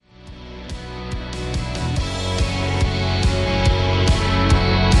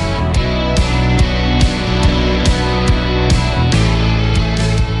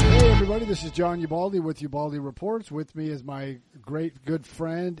Ubaldi with Ubaldi Reports. With me is my great good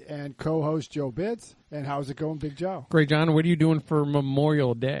friend and co-host Joe Bitts. And how's it going, Big Joe? Great, John. What are you doing for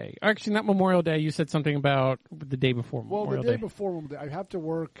Memorial Day? Actually, not Memorial Day. You said something about the day before Memorial Day. Well, the day before Memorial Day. I have to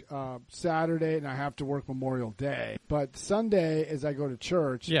work Saturday and I have to work Memorial Day. But Sunday is I go to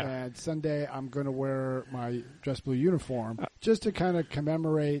church. Yeah. And Sunday I'm going to wear my dress blue uniform just to kind of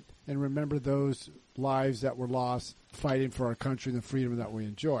commemorate and remember those lives that were lost fighting for our country and the freedom that we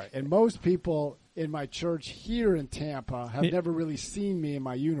enjoy. And most people in my church here in Tampa have never really seen me in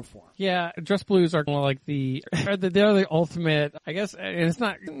my uniform. Yeah, dress blues are like they're the ultimate, I guess, and it's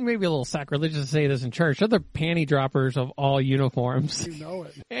not maybe a little sacrilegious to say this in church, they're the panty droppers of all uniforms. You know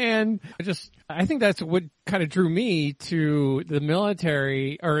it. And I think that's what kind of drew me to the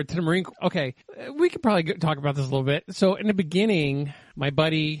military or to the Marine Corps. Okay, we could probably talk about this a little bit. So in the beginning, my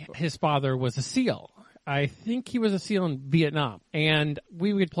buddy, his father was a SEAL. I think he was a SEAL in Vietnam, and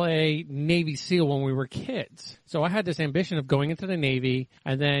we would play Navy SEAL when we were kids. So I had this ambition of going into the Navy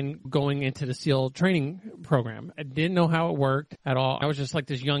and then going into the SEAL training program. I didn't know how it worked at all. I was just like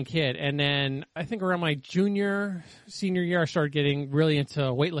this young kid. And then I think around my senior year, I started getting really into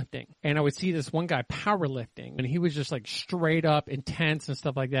weightlifting. And I would see this one guy powerlifting, and he was just like straight up intense and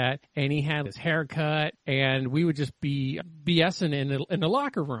stuff like that. And he had his haircut, and we would just be BSing in the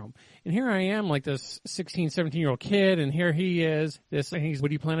locker room. And here I am, like this 16, 17-year-old kid, and here he is. And he's, what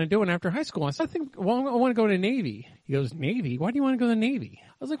do you plan on doing after high school? I said, I want to go to Navy. He goes, Navy? Why do you want to go to the Navy?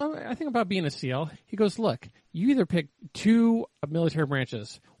 I was like, I think about being a SEAL. He goes, look, you either pick two military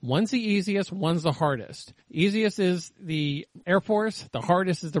branches. One's the easiest, one's the hardest. Easiest is the Air Force, the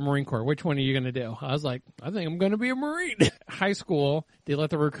hardest is the Marine Corps. Which one are you going to do? I was like, I think I'm going to be a Marine. High school, they let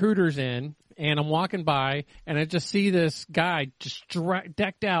the recruiters in, and I'm walking by, and I just see this guy just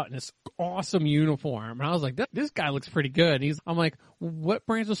decked out in this awesome uniform. And I was like, this guy looks pretty good. I'm like, what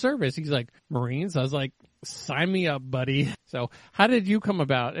branch of service? He's like, Marines. I was like, sign me up, buddy. So how did you come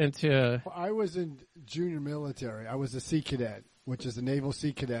about into... I was in junior military. I was a Sea Cadet, which is a Naval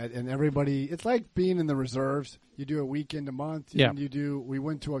Sea Cadet, and everybody, it's like being in the reserves. You do a weekend a month. Yeah. And we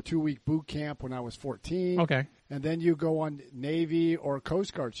went to a 2-week boot camp when I was 14. Okay. And then you go on Navy or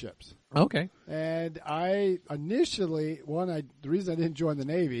Coast Guard ships. Okay. And I initially, the reason I didn't join the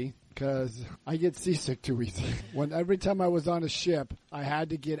Navy, because I get seasick too easy. Every time I was on a ship, I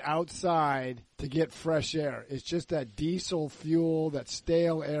had to get outside to get fresh air. It's just that diesel fuel, that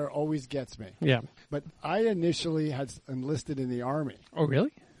stale air always gets me. Yeah. But I initially had enlisted in the Army. Oh,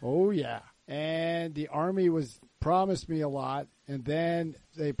 really? Oh, yeah. And the Army promised me a lot, and then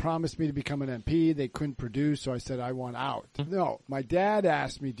they promised me to become an MP. They couldn't produce, so I said I want out. No, my dad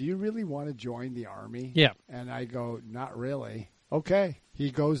asked me, do you really want to join the Army? Yeah. And I go, not really. Okay. He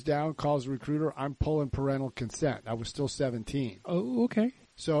goes down, calls the recruiter. I'm pulling parental consent. I was still 17. Oh, okay.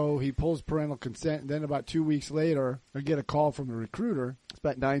 So he pulls parental consent, and then about 2 weeks later, I get a call from the recruiter. It's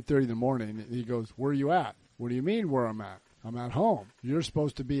about 9:30 in the morning, and he goes, where are you at? What do you mean where I'm at? I'm at home. You're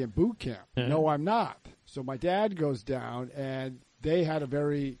supposed to be in boot camp. No, I'm not. So my dad goes down, and they had a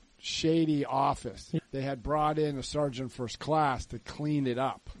very shady office. They had brought in a sergeant first class to clean it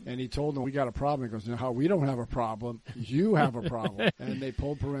up. And he told them, we got a problem. He goes, no, we don't have a problem. You have a problem. And they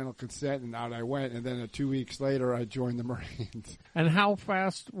pulled parental consent, and out I went. And then 2 weeks later, I joined the Marines. And how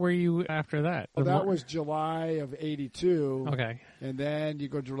fast were you after that? Well, that was July of 82. Okay. And then you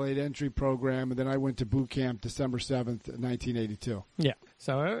go to delayed entry program, and then I went to boot camp December 7th, 1982. Yeah.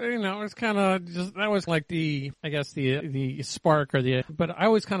 So, it's kind of just, that was like the spark but I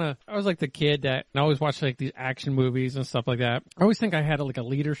was like the kid that I always watched like these action movies and stuff like that. I always think I had like a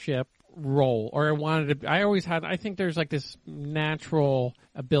leadership role, or I think there's like this natural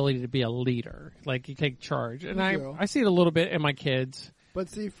ability to be a leader. Like you take charge. And I see it a little bit in my kids. But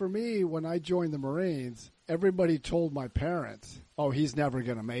see, for me, when I joined the Marines, everybody told my parents, oh, he's never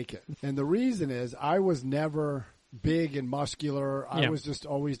going to make it. And the reason is I was never big and muscular. I was just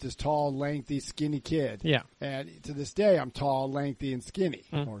always this tall, lengthy, skinny kid. Yeah. And to this day, I'm tall, lengthy, and skinny,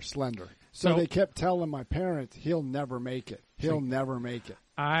 or slender. So they kept telling my parents, he'll never make it. He'll never make it.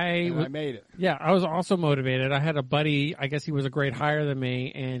 I made it. Yeah, I was also motivated. I had a buddy, I guess he was a grade higher than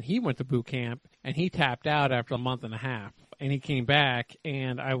me, and he went to boot camp, and he tapped out after a month and a half. And he came back,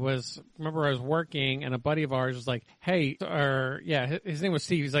 and I was working, and a buddy of ours was like, hey, his name was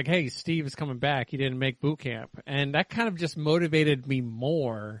Steve. He's like, hey, Steve is coming back. He didn't make boot camp. And that kind of just motivated me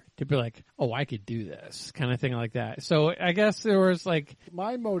more to be like, oh, I could do this, kind of thing like that. So I guess there was like...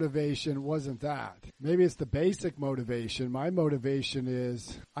 My motivation wasn't that. Maybe it's the basic motivation. My motivation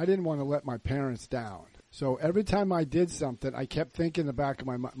is I didn't want to let my parents down. So every time I did something, I kept thinking in the back of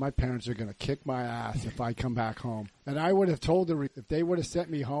my parents are going to kick my ass if I come back home. And I would have told them, if they would have sent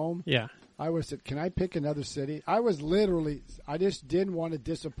me home, I would have said, can I pick another city? I just didn't want to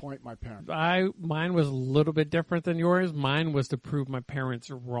disappoint my parents. Mine was a little bit different than yours. Mine was to prove my parents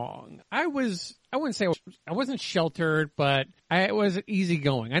wrong. I wouldn't say I wasn't sheltered, but I was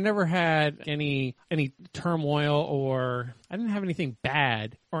easygoing. I never had any turmoil, or I didn't have anything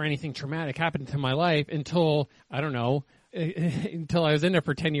bad or anything traumatic happen to my life until, I don't know, until I was in there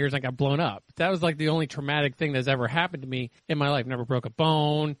for 10 years and I got blown up. That was like the only traumatic thing that's ever happened to me in my life. Never broke a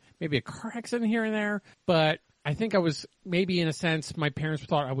bone, maybe a car accident here and there, but I think I was, maybe in a sense, my parents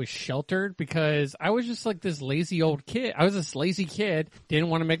thought I was sheltered because I was just like this lazy old kid. I was this lazy kid, didn't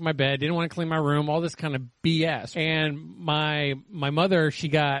want to make my bed, didn't want to clean my room, all this kind of BS. And my mother, she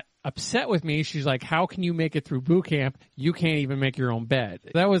got upset with me. She's like, how can you make it through boot camp? You can't even make your own bed.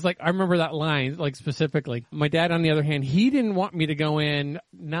 That was like, I remember that line, like specifically. My dad, on the other hand, he didn't want me to go in,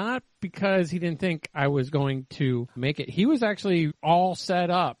 not because he didn't think I was going to make it. He was actually all set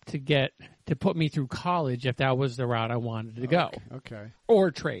up to put me through college if that was the route I wanted to go. Okay.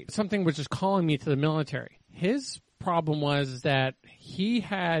 Or trade. Something was just calling me to the military. His problem was that he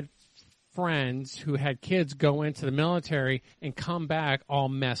had friends who had kids go into the military and come back all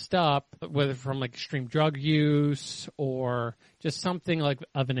messed up, whether from like extreme drug use or just something like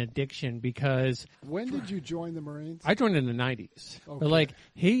of an addiction. Because when did you join the Marines? I joined in the 90s. Okay. But like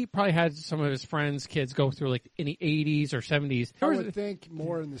he probably had some of his friends' kids go through like in the 80s or 70s. I would think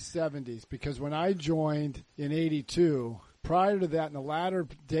more in the 70s, because when I joined in 82, prior to that, in the latter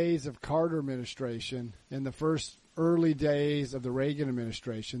days of Carter administration, in the first early days of the Reagan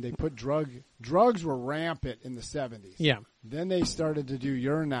administration, they put drugs were rampant in the 70s. Yeah. Then they started to do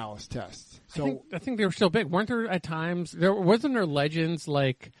urinalysis tests. So I think they were still big. Weren't there at times, wasn't there legends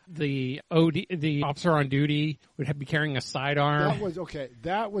like the officer on duty would be carrying a sidearm?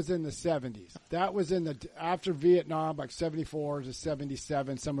 That was in the 70s. That was after Vietnam, like 74 to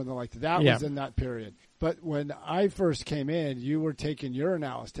 77, something like that. That was in that period. But when I first came in, you were taking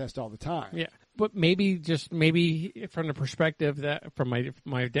urinalysis tests all the time. Yeah. But maybe from the perspective that from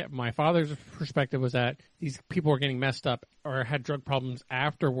my father's perspective was that these people were getting messed up or had drug problems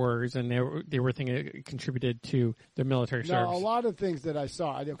afterwards, and they were thinking it contributed to their military service. Now, a lot of things that I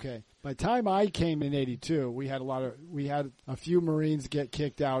saw. Okay, by the time I came in '82, we had a few Marines get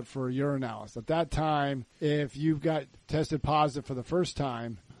kicked out for urinalysis. At that time, if you got tested positive for the first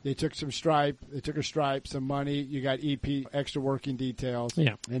time, they took a stripe, some money, you got EP, extra working details,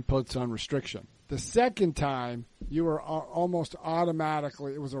 and put on restriction. The second time, you were almost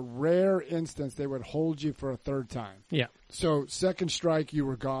automatically, it was a rare instance they would hold you for a third time. Yeah. So second strike, you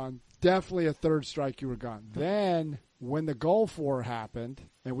were gone. Definitely a third strike, you were gone. Then when the Gulf War happened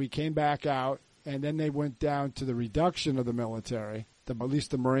and we came back out, and then they went down to the reduction of the military, at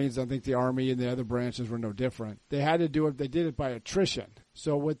least the Marines, I think the Army and the other branches were no different. They had to do it, they did it by attrition.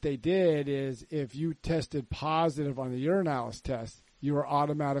 So what they did is if you tested positive on the urinalysis test, you were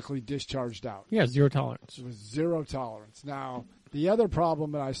automatically discharged out. Yeah, zero tolerance. It was zero tolerance. Now, the other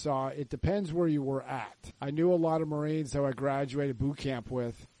problem that I saw, it depends where you were at. I knew a lot of Marines who I graduated boot camp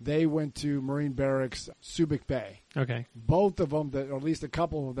with. They went to Marine Barracks, Subic Bay. Okay. Both of them, or at least a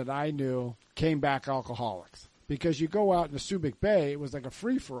couple of them that I knew, came back alcoholics. Because you go out in the Subic Bay, it was like a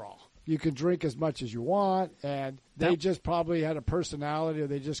free-for-all. You could drink as much as you want, and they just probably had a personality, or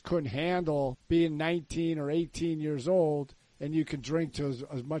they just couldn't handle being 19 or 18 years old, and you could drink to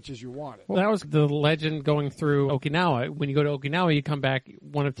as much as you wanted. Well, that was the legend going through Okinawa. When you go to Okinawa, you come back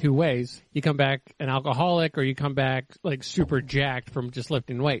one of two ways. You come back an alcoholic, or you come back like super jacked from just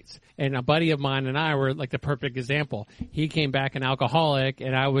lifting weights. And a buddy of mine and I were like the perfect example. He came back an alcoholic,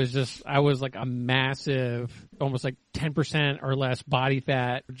 and I was like a massive, almost like 10% or less body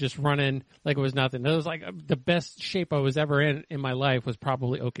fat, just running like it was nothing. It was like the best shape I was ever in my life was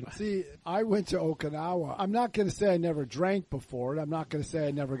probably Okinawa. See, I went to Okinawa. I'm not going to say I never drank before. I'm not going to say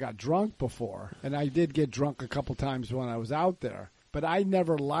I never got drunk before. And I did get drunk a couple times when I was out there. But I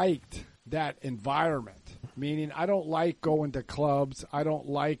never liked that environment, meaning I don't like going to clubs. I don't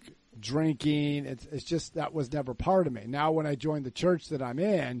like drinking. It's just that was never part of me. Now when I joined the church that I'm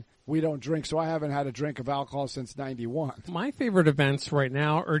in, we don't drink, so I haven't had a drink of alcohol since 91. My favorite events right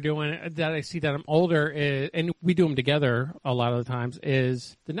now are doing that I see that I'm older is, and we do them together a lot of the times,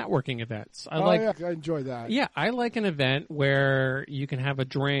 is the networking events. I enjoy that. Yeah, I like an event where you can have a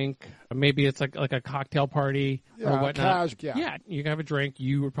drink. Maybe it's like a cocktail party or whatnot. Yeah, you can have a drink.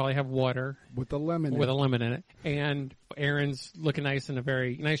 You would probably have water. With a lemon in it. And Aaron's looking nice in a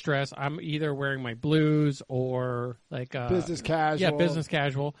very nice dress. I'm either wearing my blues or like business casual. Yeah, business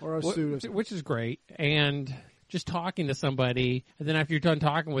casual. Or a suit. Which is great. And just talking to somebody, and then after you're done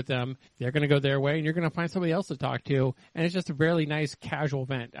talking with them, they're going to go their way, and you're going to find somebody else to talk to, and it's just a really nice casual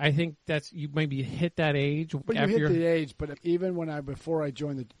event. I think that's, you maybe hit that age. But you hit the age, but even before I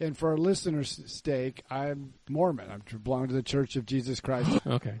joined and for our listeners' sake, I'm Mormon. I belong to the Church of Jesus Christ.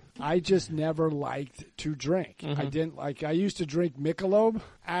 Okay. I just never liked to drink. Mm-hmm. I used to drink Michelob.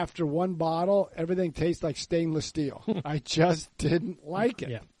 After one bottle, everything tastes like stainless steel. I just didn't like it.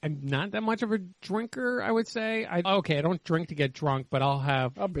 Yeah. I'm not that much of a drinker, I would say. I don't drink to get drunk, but I'll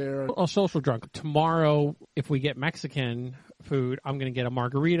have a beer. A social drunk. Tomorrow, if we get Mexican food, I'm going to get a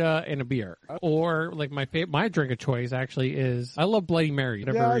margarita and a beer. Or like my drink of choice actually is, I love Bloody Mary.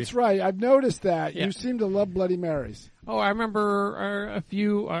 Yeah, that's right. I've noticed that. Yeah. You seem to love Bloody Marys. Oh, I remember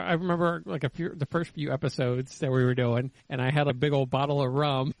the first few episodes that we were doing, and I had a big old bottle of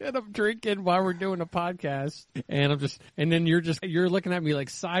rum, and I'm drinking while we're doing a podcast, and then you're looking at me like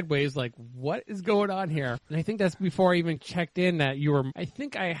sideways, like, what is going on here? And I think that's before I even checked in that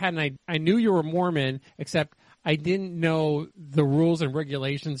I knew you were Mormon, except I didn't know the rules and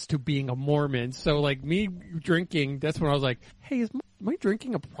regulations to being a Mormon. So like me drinking, that's when I was like, hey, am I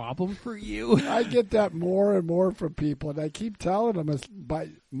drinking a problem for you? I get that more and more from people, and I keep telling them,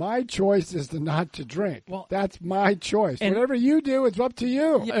 my choice is not to drink. Well, that's my choice. Whatever you do, it's up to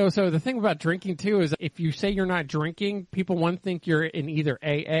you. Yeah, so the thing about drinking, too, is if you say you're not drinking, people, think you're in either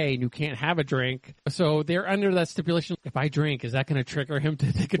AA and you can't have a drink. So they're under that stipulation, if I drink, is that going to trigger him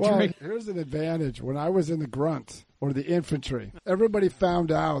to take a drink? Here's an advantage. When I was in the grunts, or the infantry, everybody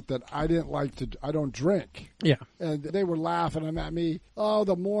found out that I don't drink. Yeah. And they were laughing at me. Oh,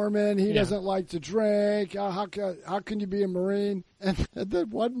 the Mormon, he doesn't like to drink. How can you be a Marine? And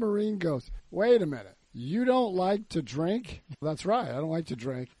then one Marine goes, wait a minute. You don't like to drink? That's right. I don't like to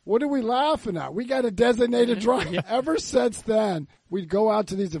drink. What are we laughing at? We got a designated driver. Yeah. Ever since then, we'd go out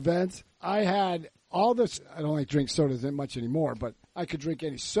to these events. I had all this. I don't like drink sodas that much anymore, but I could drink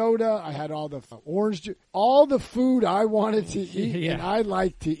any soda. I had all the orange juice, all the food I wanted to eat, and I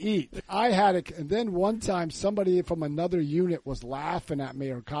like to eat. I had it, and then one time somebody from another unit was laughing at me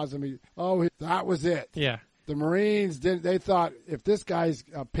or causing me. Oh, that was it. Yeah. The Marines they thought if this guy's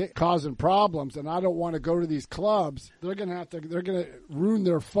causing problems and I don't want to go to these clubs, they're gonna ruin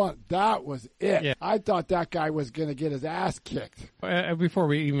their fun. That was it. Yeah. I thought that guy was gonna get his ass kicked. Before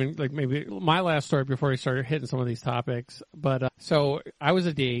we even maybe my last story before we started hitting some of these topics, but so I was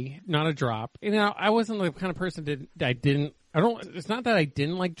a D, not a drop. I wasn't the kind of person it's not that I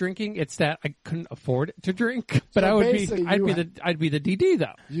didn't like drinking, it's that I couldn't afford to drink. But so I'd be the DD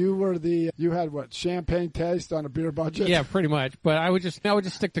though. You had what, champagne taste on a beer budget? Yeah, pretty much. But I would just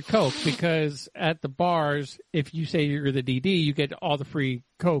stick to Coke, because at the bars, if you say you're the DD, you get all the free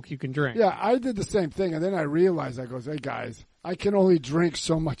Coke you can drink. Yeah, I did the same thing, and then I realized, hey guys, I can only drink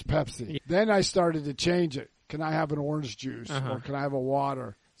so much Pepsi. Yeah. Then I started to change it. Can I have an orange juice or can I have a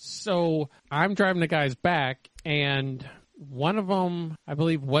water? So I'm driving the guys back, and one of them, I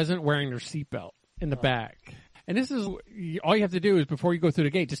believe, wasn't wearing their seatbelt in the back. And this is, all you have to do is before you go through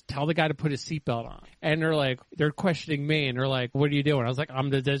the gate, just tell the guy to put his seatbelt on. And they're questioning me, and they're like, what are you doing? I was like, I'm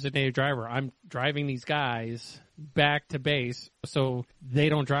the designated driver. I'm driving these guys back to base so they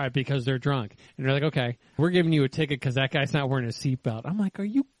don't drive because they're drunk. And they're like, okay, we're giving you a ticket because that guy's not wearing a seatbelt. I'm like, are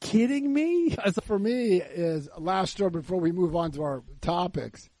you kidding me? For me, is last story before we move on to our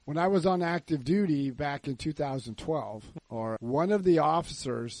topics. When I was on active duty back in 2012, one of the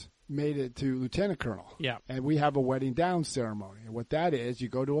officers made it to lieutenant colonel. Yeah. And we have a wedding down ceremony. And what that is, you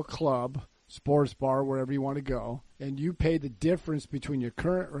go to a club, sports bar, wherever you want to go, and you pay the difference between your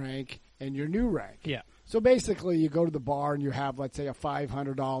current rank and your new rank. Yeah. So basically, you go to the bar and you have, let's say, a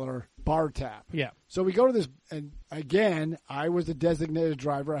 $500 bar tab. Yeah. So we go to this, and again, I was the designated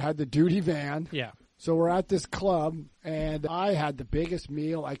driver. I had the duty van. Yeah. So we're at this club, and I had the biggest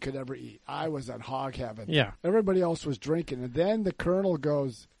meal I could ever eat. I was at hog heaven. Yeah. Everybody else was drinking. And then the colonel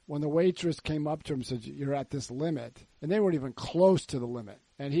goes, when the waitress came up to him and said, you're at this limit, and they weren't even close to the limit.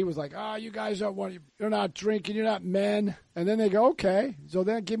 And he was like, you guys you're not drinking, you're not men. And then they go, okay. So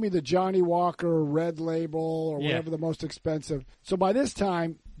then give me the Johnny Walker Red Label or whatever the most expensive. So by this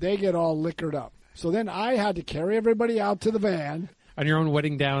time, they get all liquored up. So then I had to carry everybody out to the van. On your own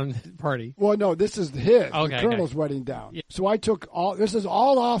wedding down party. Well, no, this is his. Okay, the colonel's wedding down. Yeah. So I took this is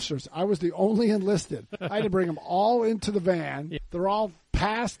all officers. I was the only enlisted. I had to bring them all into the van. Yeah. They're all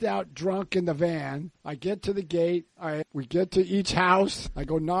passed out drunk in the van. I get to the gate. We get to each house. I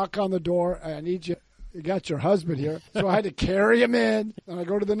go knock on the door. I need you. you got your husband here. So I had to carry him in, and I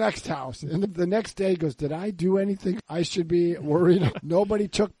go to the next house. And the next day he goes, did I do anything I should be worried? Nobody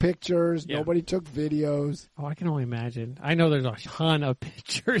took pictures. Yeah. Nobody took videos. Oh, I can only imagine. I know there's a ton of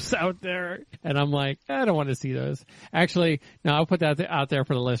pictures out there, and I'm like, I don't want to see those. Actually, no, I'll put that out there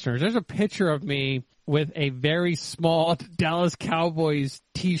for the listeners. There's a picture of me with a very small Dallas Cowboys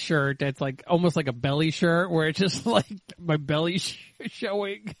t-shirt that's like almost like a belly shirt where it's just like my belly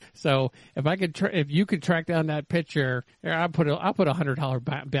showing. So if you could track down that picture, I'll put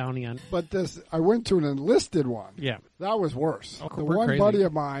 $100 bounty on. But I went to an enlisted one. Yeah. That was worse. Oh, The we're one crazy. buddy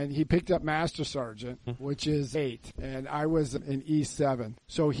of mine, he picked up Master Sergeant, which is 8, and I was in E7.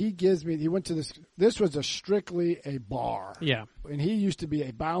 So he went to this was strictly a bar. Yeah. And he used to be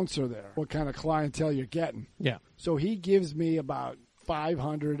a bouncer there. What kind of clientele you're getting. Yeah. So he gives me about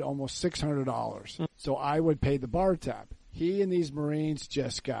 $500, almost $600. So I would pay the bar tab. He and these Marines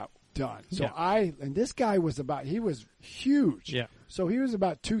just got done. So Yeah. and this guy was he was huge. Yeah. So he was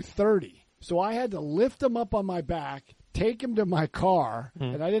about 230. So I had to lift him up on my back, take him to my car,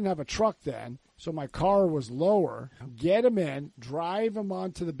 and I didn't have a truck then. So my car was lower, get him in, drive him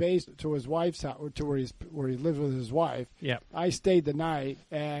onto the base to his wife's house, or to where he lives with his wife. Yeah. I stayed the night,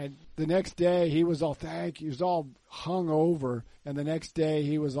 and the next day he was all he was all hung over, and the next day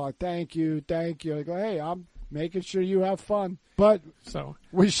he was like, thank you. I go, hey, I'm making sure you have fun. But So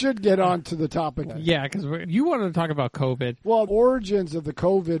we should get on to the topic. yeah, because you wanted to talk about COVID. Well, origins of the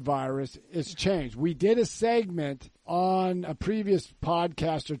COVID virus is changed. We did a segment on a previous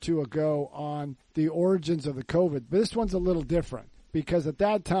podcast or two ago on the origins of the COVID, but this one's a little different because at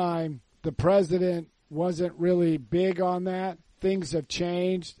that time the president wasn't really big on that. Things have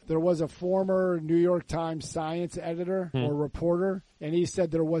changed. There was a former New York Times science editor or reporter, and he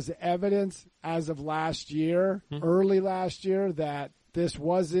said there was evidence as of last year, early last year, that this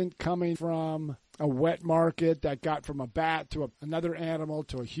wasn't coming from a wet market that got from a bat to another animal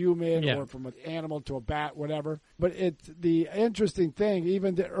to a human or from an animal to a bat, whatever. But it's the interesting thing,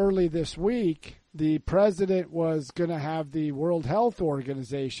 even early this week, the president was going to have the World Health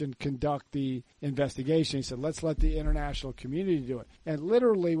Organization conduct the investigation. He said, let's let the international community do it. And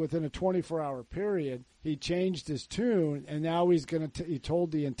literally within a 24-hour period, he changed his tune, and now he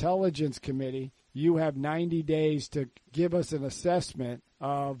told the Intelligence Committee, you have 90 days to give us an assessment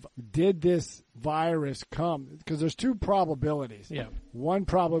of did this virus come? Because there's two probabilities. Yeah. One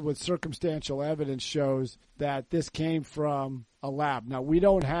probably with circumstantial evidence shows that this came from a lab. Now, we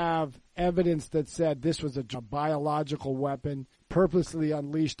don't have evidence that said this was a biological weapon purposely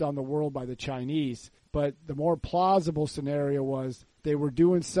unleashed on the world by the Chinese. But the more plausible scenario was they were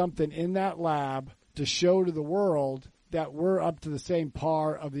doing something in that lab to show to the world that we're up to the same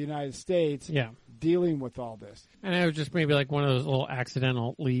par of the United States dealing with all this. And it was just maybe like one of those little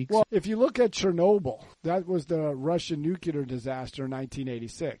accidental leaks. Well, if you look at Chernobyl, that was the Russian nuclear disaster in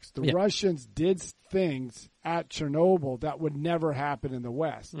 1986. The Russians did things at Chernobyl that would never happen in the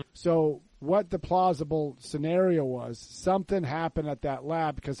West. So what the plausible scenario was, something happened at that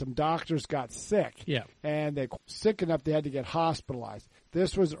lab because some doctors got sick. Yeah. And they sick enough they had to get hospitalized.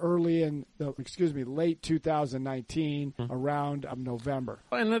 This was late 2019, around November.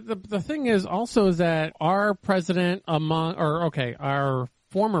 And the thing is also is that our president our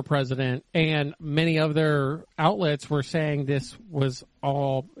former president and many other outlets were saying this was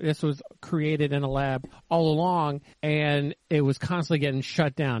created in a lab all along, and it was constantly getting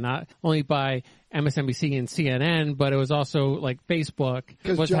shut down, not only by MSNBC and CNN, but it was also like Facebook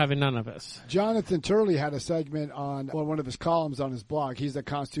was having none of us. Jonathan Turley had a segment on one of his columns on his blog. He's a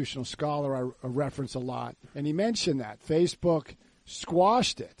constitutional scholar I reference a lot, and he mentioned that Facebook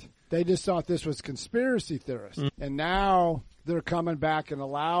squashed it. They just thought this was conspiracy theorists, and now they're coming back and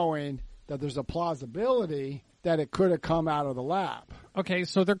allowing that there's a plausibility that it could have come out of the lab. Okay,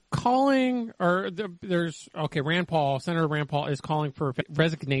 so they're calling, Senator Rand Paul is calling for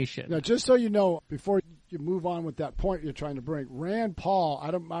resignation. Now, just so you know, before you move on with that point you're trying to bring, Rand Paul,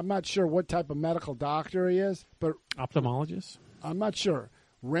 I'm not sure what type of medical doctor he is, but Ophthalmologist? I'm not sure.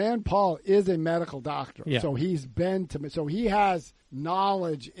 Rand Paul is a medical doctor, so so he has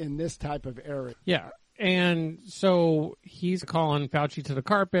knowledge in this type of area. Yeah. And so he's calling Fauci to the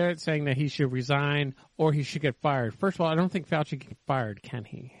carpet, saying that he should resign or he should get fired. First of all, I don't think Fauci can get fired, can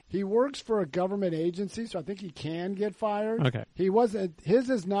he? He works for a government agency, so I think he can get fired. Okay. His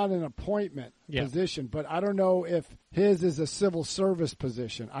is not an appointment position, but I don't know if his is a civil service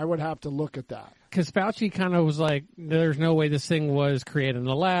position. I would have to look at that. Because Fauci kind of was like, there's no way this thing was created in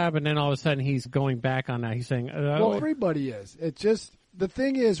the lab, and then all of a sudden he's going back on that. He's saying, well, everybody is. It's just the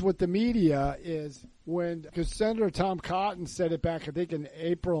thing is with the media is because Senator Tom Cotton said it back, I think, in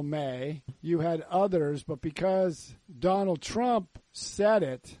April, May, you had others, but because Donald Trump said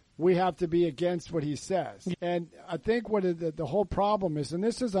it, we have to be against what he says. And I think what the whole problem is, and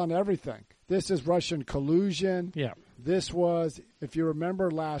this is on everything, this is Russian collusion. Yeah. This was, if you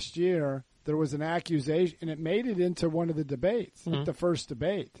remember last year, there was an accusation, and it made it into one of the debates, the first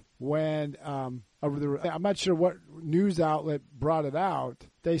debate, when I'm not sure what news outlet brought it out.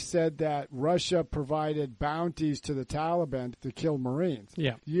 They said that Russia provided bounties to the Taliban to kill Marines.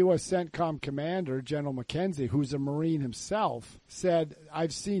 Yeah. U.S. CENTCOM commander, General McKenzie, who's a Marine himself, said,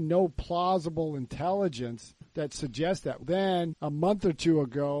 I've seen no plausible intelligence that suggests that. Then, a month or two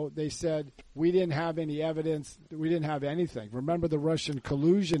ago, they said, we didn't have any evidence. We didn't have anything. Remember the Russian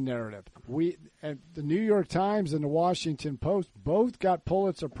collusion narrative. And the New York Times and the Washington Post both got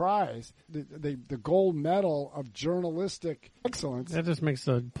Pulitzer Prize, the gold medal of journalistic excellence. That just makes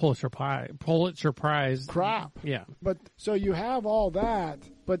the Pulitzer Prize crap. Yeah. But so you have all that,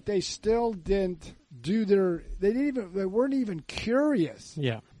 but they still didn't do they weren't even curious.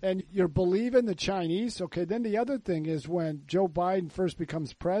 Yeah. And you're believing the Chinese. Okay, then the other thing is when Joe Biden first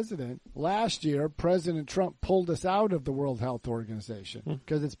becomes president, last year, President Trump pulled us out of the World Health Organization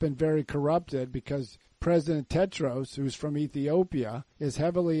because it's been very corrupted because President Tedros, who's from Ethiopia, is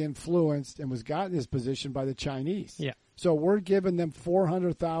heavily influenced and was gotten his position by the Chinese. Yeah. So we're giving them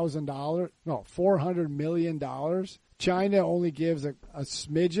 $400 million. China only gives a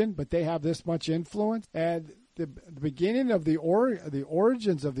smidgen, but they have this much influence. And the beginning of the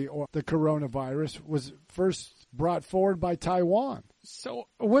origins of the coronavirus was first brought forward by Taiwan. So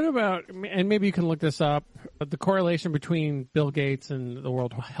what about, and maybe you can look this up, the correlation between Bill Gates and the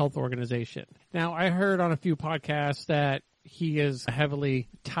World Health Organization. Now, I heard on a few podcasts that he is heavily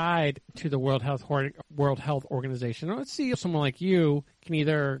tied to the World Health Organization. Now, let's see if someone like you can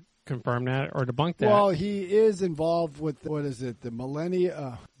either confirm that or debunk that. Well, he is involved with, the Melanie,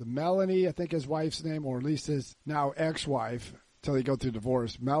 I think his wife's name, or at least his now ex-wife, till they go through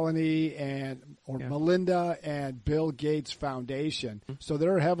divorce, Melinda and Bill Gates Foundation. So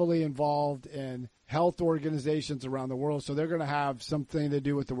they're heavily involved in health organizations around the world. So they're going to have something to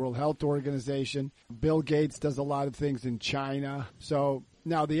do with the World Health Organization. Bill Gates does a lot of things in China. So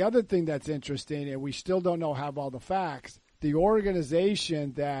now the other thing that's interesting, and we still don't have all the facts, the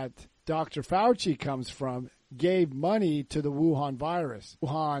organization that Dr. Fauci comes from gave money to the Wuhan virus,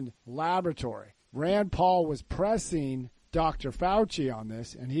 Wuhan laboratory. Rand Paul was pressing Dr. Fauci on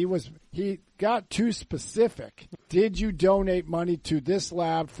this, and he got too specific. Did you donate money to this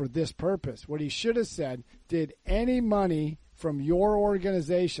lab for this purpose? What he should have said, did any money from your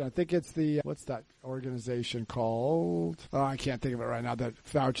organization, I think it's what's that organization called? Oh, I can't think of it right now, that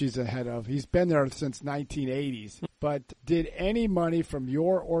Fauci's the head of. He's been there since 1980s. But did any money from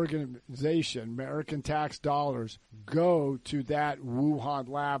your organization, American tax dollars, go to that Wuhan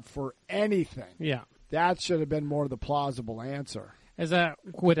lab for anything? Yeah. That should have been more the plausible answer.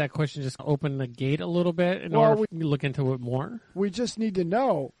 Would that question just open the gate a little bit in order to look into it more? We just need to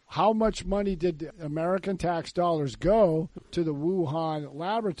know how much money did American tax dollars go to the Wuhan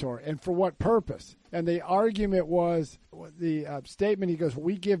laboratory and for what purpose? And the argument was, the statement, he goes,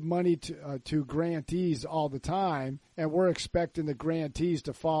 we give money to grantees all the time, and we're expecting the grantees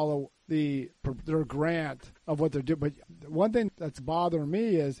to follow their grant of what they're doing. But one thing that's bothering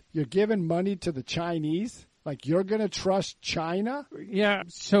me is you're giving money to the Chinese. Like, you're going to trust China? Yeah.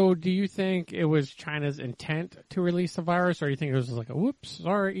 So do you think it was China's intent to release the virus, or do you think it was like a whoops,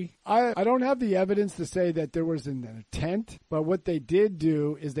 sorry? I don't have the evidence to say that there was an intent, but what they did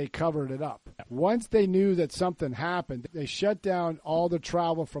do is they covered it up. Once they knew that something happened, they shut down all the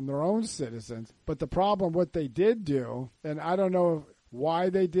travel from their own citizens. But the problem, what they did do, and I don't know why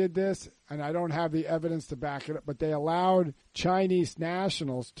they did this, and I don't have the evidence to back it up, but they allowed Chinese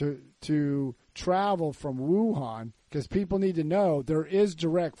nationals to travel from Wuhan, because people need to know there is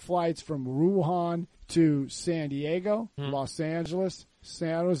direct flights from Wuhan to San Diego, Los Angeles,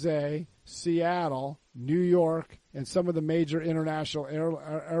 San Jose, Seattle, New York, and some of the major international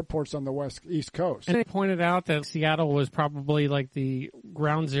airports on the East Coast. And they pointed out that Seattle was probably like the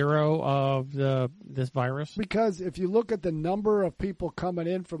ground zero of this virus. Because if you look at the number of people coming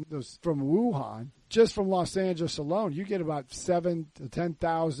in from Wuhan, just from Los Angeles alone, you get about 7,000 to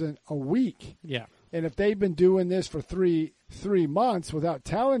 10,000 a week. Yeah. And if they've been doing this for three months without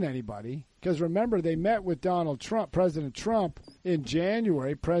telling anybody, because remember, they met with President Trump in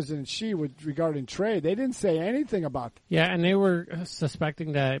January, President Xi, regarding trade. They didn't say anything about that. Yeah, and they were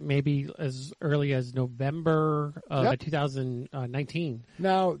suspecting that maybe as early as November of 2019.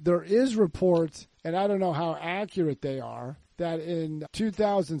 Now, there is reports, and I don't know how accurate they are, that in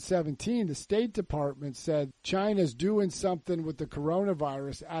 2017, the State Department said China's doing something with the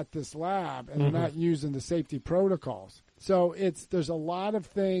coronavirus at this lab, and they're not using the safety protocols. So there's a lot of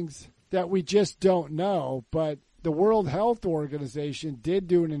things that we just don't know, but the World Health Organization did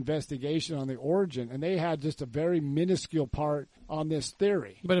do an investigation on the origin, and they had just a very minuscule part on this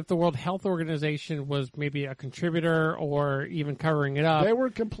theory. But if the World Health Organization was maybe a contributor or even covering it up, they were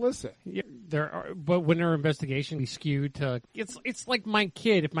complicit. Yeah, but when their investigation be skewed to, it's like my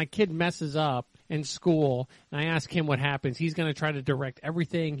kid. If my kid messes up in school and I ask him what happens, he's going to try to direct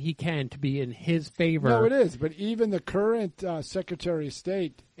everything he can to be in his favor. No, it is. But even the current Secretary of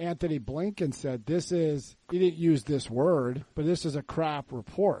State, Anthony Blinken, said he didn't use this word, but this is a crap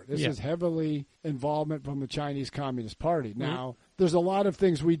report. This is heavily involvement from the Chinese Communist Party. Now, there's a lot of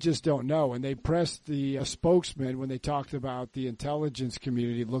things we just don't know, and they pressed the spokesman when they talked about the intelligence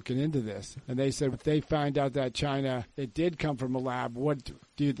community looking into this, and they said if they find out that China, it did come from a lab,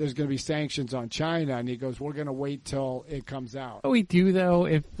 there's going to be sanctions on China, and he goes, we're going to wait till it comes out. What we do, though,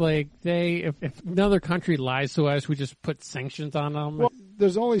 if another country lies to us, we just put sanctions on them. Well,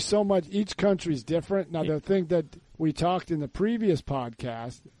 there's only so much. Each country's different. Now, the thing that we talked in the previous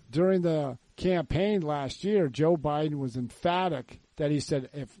podcast, during the campaign last year, Joe Biden was emphatic that he said,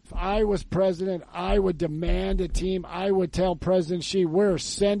 if I was president, I would demand a team. I would tell President Xi, we're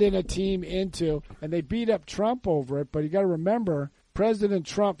sending a team into, and they beat up Trump over it. But you got to remember, President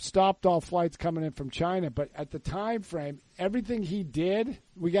Trump stopped all flights coming in from China, but at the time frame, everything he did,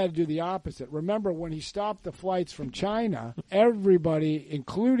 we got to do the opposite. Remember, when he stopped the flights from China, everybody,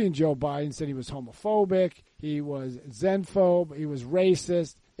 including Joe Biden, said he was homophobic, he was xenophobe, he was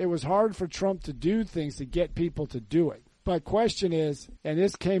racist. It was hard for Trump to do things to get people to do it. My question is, and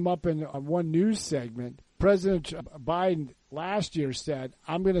this came up in one news segment, President Biden last year said,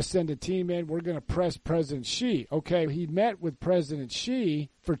 I'm going to send a team in. We're going to press President Xi. Okay, he met with President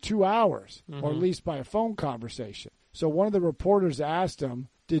Xi for 2 hours, or at least by a phone conversation. So one of the reporters asked him,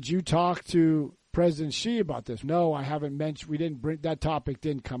 did you talk to President Xi about this? No, I haven't mentioned, that topic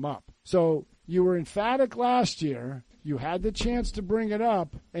didn't come up. So you were emphatic last year. You had the chance to bring it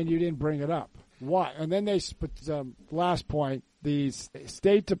up, and you didn't bring it up. Why? And then last point, the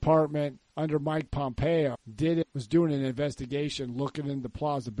State Department under Mike Pompeo was doing an investigation looking into the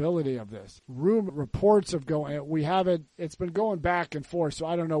plausibility of this. Reports of it's been going back and forth, so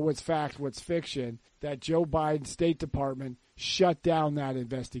I don't know what's fact, what's fiction, that Joe Biden's State Department shut down that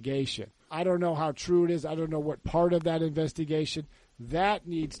investigation. I don't know how true it is. I don't know what part of that investigation. That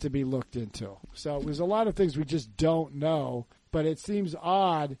needs to be looked into. So there's a lot of things we just don't know. But it seems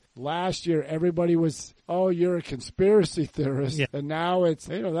odd. Last year, everybody was, you're a conspiracy theorist. Yeah. And now it's,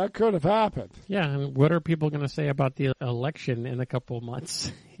 that could have happened. Yeah, and what are people going to say about the election in a couple of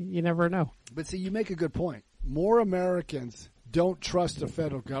months? You never know. But see, you make a good point. More Americans don't trust the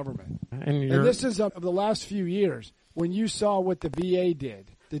federal government. And this is of the last few years. When you saw what the VA did,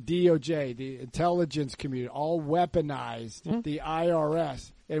 the DOJ, the intelligence community, all weaponized the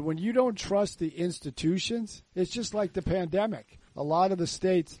IRS. And when you don't trust the institutions, it's just like the pandemic. A lot of the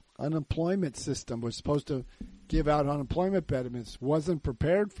states' unemployment system was supposed to give out unemployment benefits, wasn't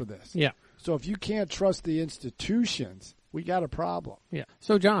prepared for this. Yeah. So if you can't trust the institutions, we got a problem. Yeah.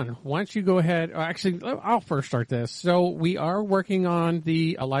 So, John, why don't you go ahead? Actually, I'll first start this. So we are working on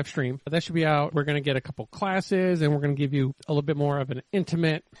the live stream. That should be out. We're going to get a couple classes, and we're going to give you a little bit more of an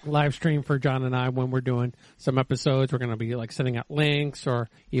intimate live stream for John and I when we're doing some episodes. We're going to be sending out links or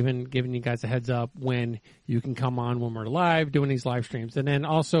even giving you guys a heads up when you can come on when we're live doing these live streams. And then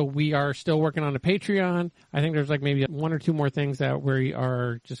also we are still working on a Patreon. I think there's maybe one or two more things that we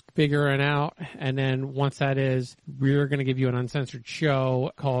are just figuring out. And then once that is, we're going to give you an uncensored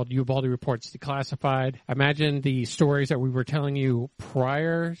show called Ubaldi Reports Declassified. Imagine the stories that we were telling you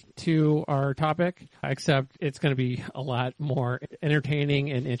prior to our topic, except it's going to be a lot more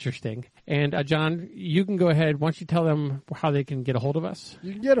entertaining and interesting. And John, you can go ahead. Why don't you tell them how they can get a hold of us?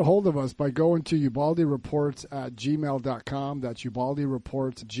 You can get a hold of us by going to ubaldireports@gmail.com. That's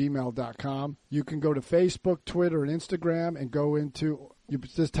ubaldireports@gmail.com. You can go to Facebook, Twitter, and Instagram and go into... You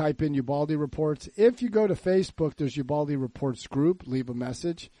just type in Ubaldi Reports. If you go to Facebook, there's Ubaldi Reports group. Leave a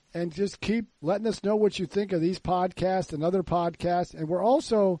message. And just keep letting us know what you think of these podcasts and other podcasts. And we're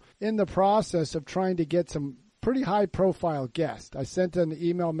also in the process of trying to get some pretty high-profile guest. I sent an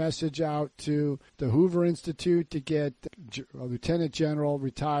email message out to the Hoover Institute to get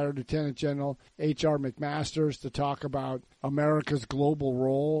retired Lieutenant General H.R. McMaster to talk about America's global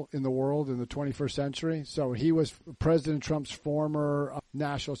role in the world in the 21st century. So he was President Trump's former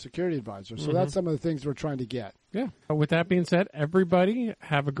national security advisor. So that's some of the things we're trying to get. Yeah. With that being said, everybody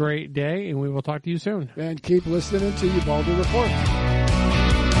have a great day, and we will talk to you soon. And keep listening to Ubaldi Report.